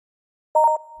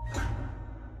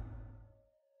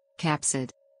Capsid.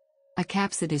 A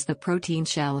capsid is the protein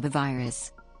shell of a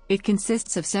virus. It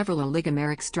consists of several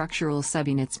oligomeric structural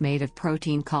subunits made of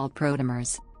protein called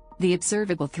protomers. The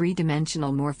observable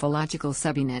three-dimensional morphological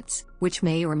subunits, which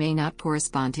may or may not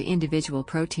correspond to individual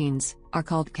proteins, are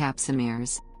called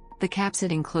capsomeres. The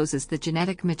capsid encloses the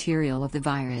genetic material of the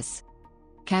virus.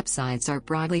 Capsids are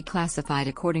broadly classified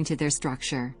according to their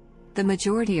structure. The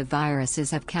majority of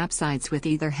viruses have capsids with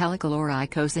either helical or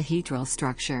icosahedral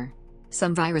structure.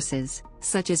 Some viruses,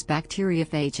 such as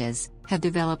bacteriophages, have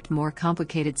developed more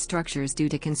complicated structures due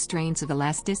to constraints of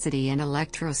elasticity and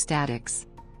electrostatics.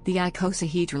 The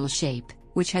icosahedral shape,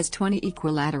 which has 20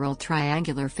 equilateral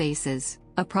triangular faces,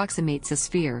 approximates a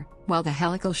sphere, while the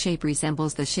helical shape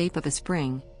resembles the shape of a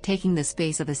spring, taking the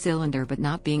space of a cylinder but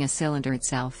not being a cylinder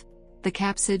itself. The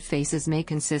capsid faces may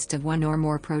consist of one or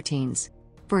more proteins.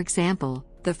 For example,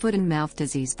 the foot and mouth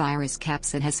disease virus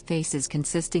capsid has faces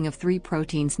consisting of 3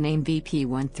 proteins named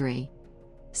VP13.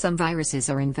 Some viruses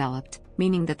are enveloped,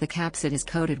 meaning that the capsid is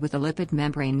coated with a lipid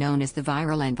membrane known as the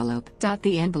viral envelope.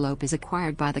 The envelope is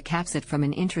acquired by the capsid from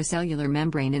an intracellular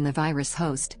membrane in the virus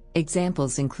host.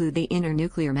 Examples include the inner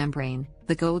nuclear membrane,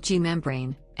 the Golgi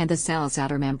membrane, and the cell's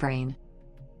outer membrane.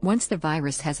 Once the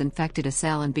virus has infected a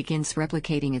cell and begins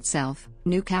replicating itself,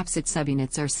 new capsid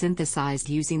subunits are synthesized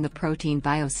using the protein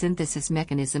biosynthesis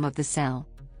mechanism of the cell.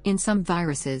 In some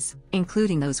viruses,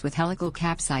 including those with helical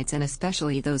capsids and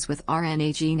especially those with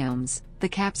RNA genomes, the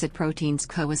capsid proteins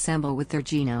co-assemble with their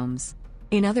genomes.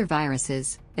 In other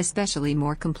viruses, especially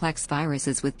more complex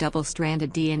viruses with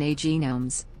double-stranded DNA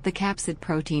genomes, the capsid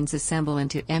proteins assemble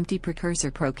into empty precursor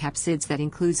procapsids that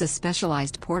includes a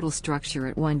specialized portal structure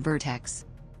at one vertex.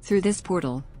 Through this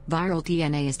portal, viral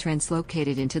DNA is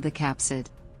translocated into the capsid.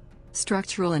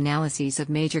 Structural analyses of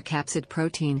major capsid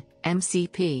protein,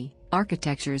 MCP,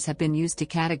 architectures have been used to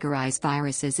categorize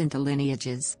viruses into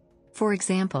lineages. For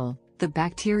example, the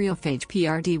bacteriophage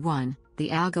PRD1, the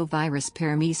algovirus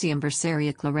Paramecium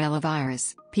bursaria chlorella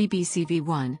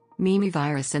PBCV1,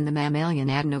 mimivirus and the mammalian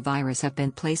adenovirus have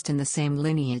been placed in the same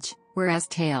lineage, whereas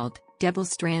tailed,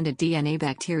 double-stranded DNA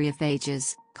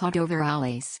bacteriophages,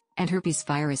 caudovirales, and herpes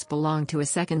virus belong to a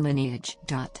second lineage.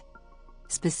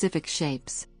 Specific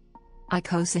shapes.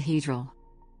 Icosahedral.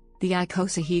 The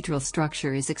icosahedral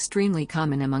structure is extremely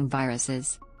common among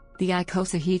viruses. The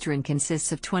icosahedron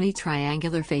consists of 20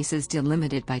 triangular faces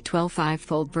delimited by 12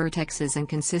 five-fold vertexes and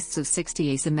consists of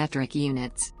 60 asymmetric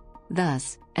units.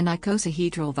 Thus, an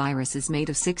icosahedral virus is made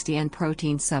of 60 N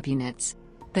protein subunits.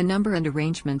 The number and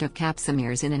arrangement of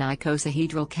capsomeres in an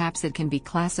icosahedral capsid can be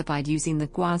classified using the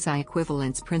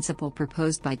quasi-equivalence principle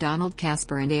proposed by Donald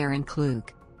Casper and Aaron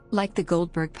Klug. Like the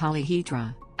Goldberg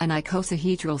polyhedra, an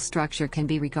icosahedral structure can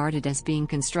be regarded as being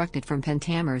constructed from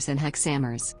pentamers and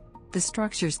hexamers. The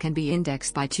structures can be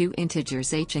indexed by 2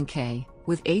 integers h and k,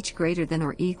 with h greater than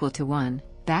or equal to 1,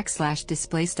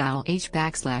 \displaystyle h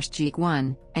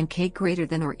 \geek1, and k greater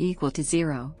than or equal to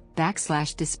 0,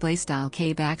 \displaystyle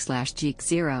k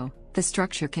 \geek0. The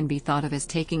structure can be thought of as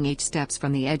taking h steps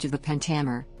from the edge of the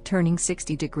pentamer, turning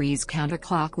 60 degrees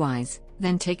counterclockwise,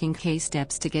 then taking k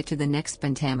steps to get to the next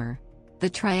pentamer. The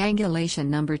triangulation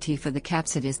number T for the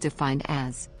capsid is defined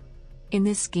as. In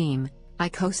this scheme,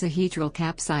 icosahedral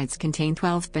capsids contain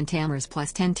 12 pentamers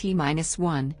plus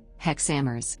 10T-1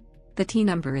 hexamers. The T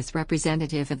number is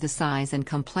representative of the size and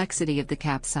complexity of the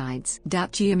capsids.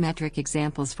 Geometric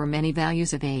examples for many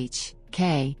values of H,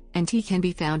 K, and T can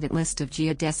be found at list of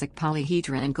geodesic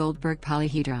polyhedra and Goldberg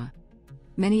polyhedra.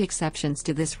 Many exceptions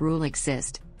to this rule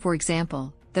exist. For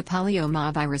example, the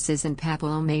polyomaviruses and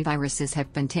papillomaviruses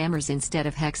have pentamers instead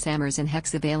of hexamers in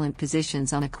hexavalent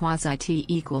positions on a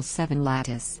quasi-T=7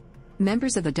 lattice.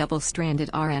 Members of the double-stranded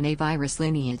RNA virus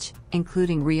lineage,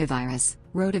 including reovirus,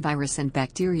 rotavirus and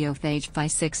bacteriophage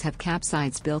Vi6 have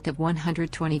capsids built of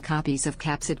 120 copies of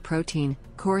capsid protein,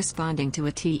 corresponding to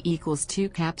a T=2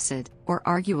 capsid, or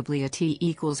arguably a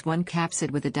T=1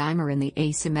 capsid with a dimer in the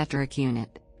asymmetric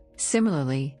unit.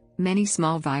 Similarly, many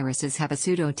small viruses have a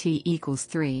pseudo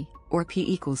T=3, or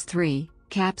P=3,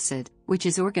 capsid, which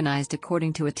is organized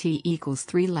according to a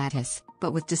T=3 lattice,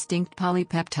 but with distinct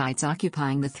polypeptides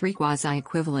occupying the 3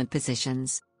 quasi-equivalent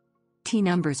positions. T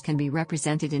numbers can be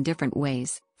represented in different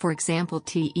ways. For example,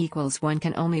 T=1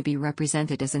 can only be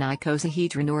represented as an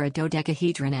icosahedron or a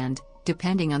dodecahedron and,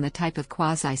 depending on the type of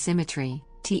quasi-symmetry,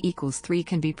 T=3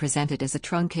 can be presented as a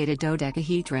truncated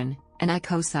dodecahedron, an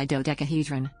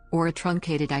icosahedron, or a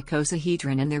truncated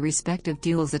icosahedron and their respective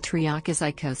duals, a triachous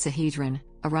icosahedron,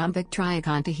 a rhombic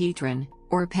triacontahedron,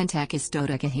 or a pentachous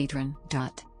dodecahedron.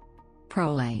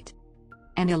 Prolate.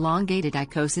 An elongated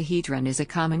icosahedron is a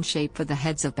common shape for the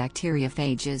heads of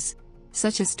bacteriophages.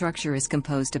 Such a structure is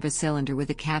composed of a cylinder with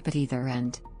a cap at either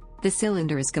end. The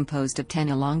cylinder is composed of 10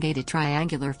 elongated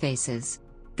triangular faces.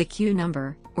 The Q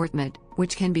number, or TMAD,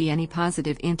 which can be any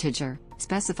positive integer,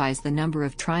 specifies the number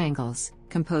of triangles,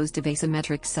 composed of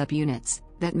asymmetric subunits,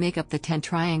 that make up the 10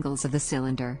 triangles of the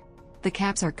cylinder. The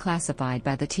caps are classified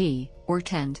by the T, or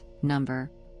TEND,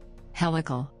 number.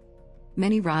 Helical.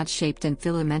 Many rod-shaped and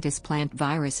filamentous plant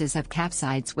viruses have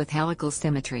capsids with helical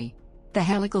symmetry. The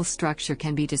helical structure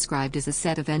can be described as a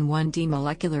set of N1D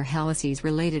molecular helices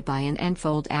related by an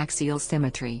N-fold axial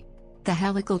symmetry. The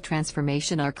helical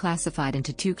transformation are classified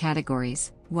into two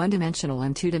categories, one-dimensional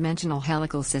and two-dimensional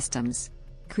helical systems.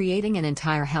 Creating an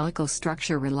entire helical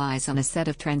structure relies on a set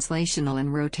of translational and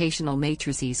rotational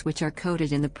matrices which are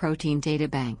coded in the protein data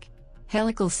bank.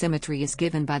 Helical symmetry is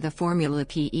given by the formula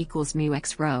P equals mu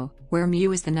x rho, where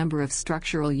mu is the number of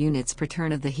structural units per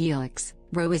turn of the helix,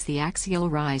 rho is the axial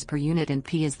rise per unit and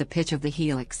p is the pitch of the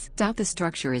helix. The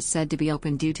structure is said to be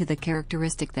open due to the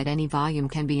characteristic that any volume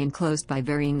can be enclosed by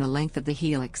varying the length of the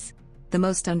helix. The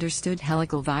most understood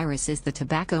helical virus is the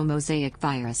tobacco mosaic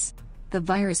virus. The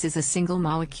virus is a single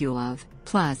molecule of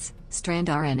plus strand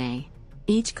RNA.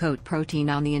 Each coat protein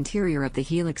on the interior of the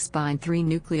helix bind 3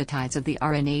 nucleotides of the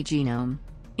RNA genome.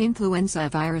 Influenza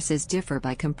viruses differ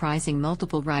by comprising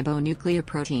multiple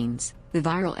ribonucleoproteins. The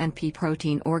viral NP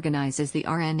protein organizes the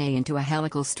RNA into a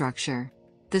helical structure.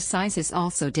 The size is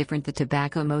also different. The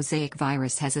tobacco mosaic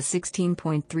virus has a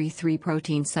 16.33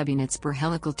 protein subunits per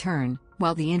helical turn,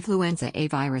 while the influenza A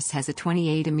virus has a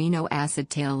 28 amino acid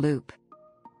tail loop.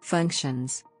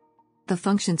 Functions. The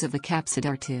functions of the capsid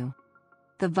are two.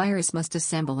 The virus must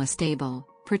assemble a stable,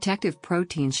 protective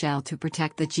protein shell to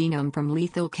protect the genome from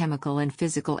lethal chemical and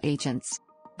physical agents.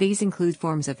 These include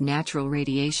forms of natural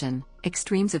radiation,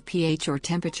 extremes of pH or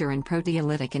temperature, and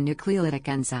proteolytic and nucleolytic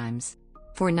enzymes.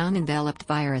 For non-enveloped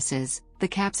viruses, the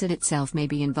capsid itself may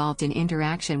be involved in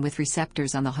interaction with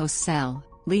receptors on the host cell,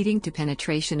 leading to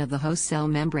penetration of the host cell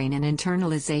membrane and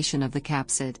internalization of the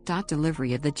capsid.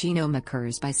 Delivery of the genome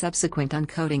occurs by subsequent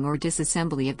uncoating or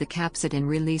disassembly of the capsid and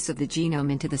release of the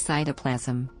genome into the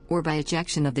cytoplasm, or by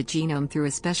ejection of the genome through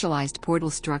a specialized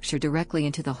portal structure directly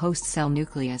into the host cell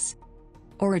nucleus.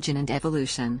 Origin and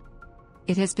evolution.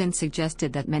 It has been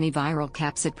suggested that many viral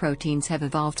capsid proteins have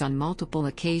evolved on multiple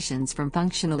occasions from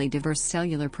functionally diverse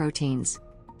cellular proteins.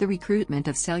 The recruitment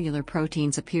of cellular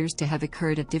proteins appears to have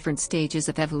occurred at different stages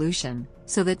of evolution,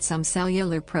 so that some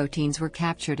cellular proteins were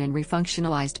captured and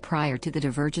refunctionalized prior to the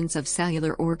divergence of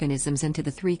cellular organisms into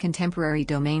the 3 contemporary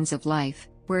domains of life,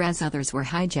 whereas others were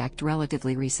hijacked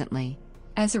relatively recently.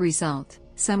 As a result,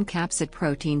 some capsid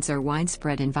proteins are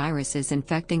widespread in viruses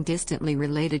infecting distantly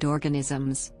related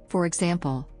organisms, for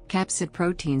example, capsid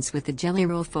proteins with the jelly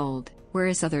roll fold,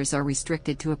 whereas others are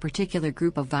restricted to a particular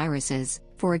group of viruses,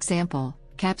 for example,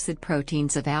 capsid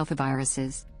proteins of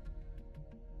alphaviruses.